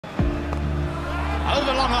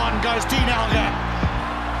Over long on goes Dean Elgar.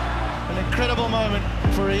 An incredible moment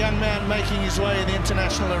for a young man making his way in the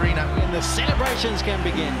international arena. And the celebrations can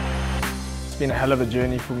begin. It's been a hell of a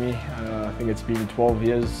journey for me. I think it's been 12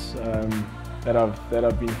 years that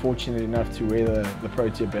I've been fortunate enough to wear the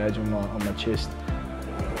Protea badge on my chest.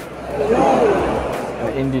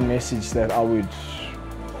 An ending message that I would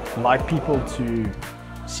like people to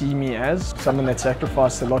see me as someone that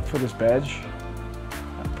sacrificed a lot for this badge,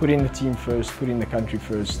 putting the team first, putting the country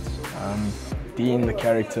first, being the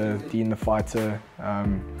character, being the fighter,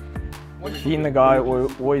 being the guy who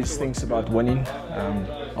always thinks about winning.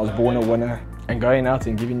 I was born a winner, and going out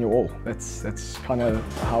and giving you all. That's kind of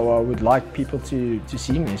how I would like people to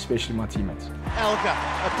see me, especially my teammates. Elgar,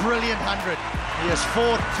 a brilliant 100. He has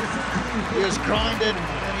fought, he has grinded,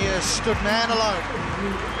 and he has stood man alone.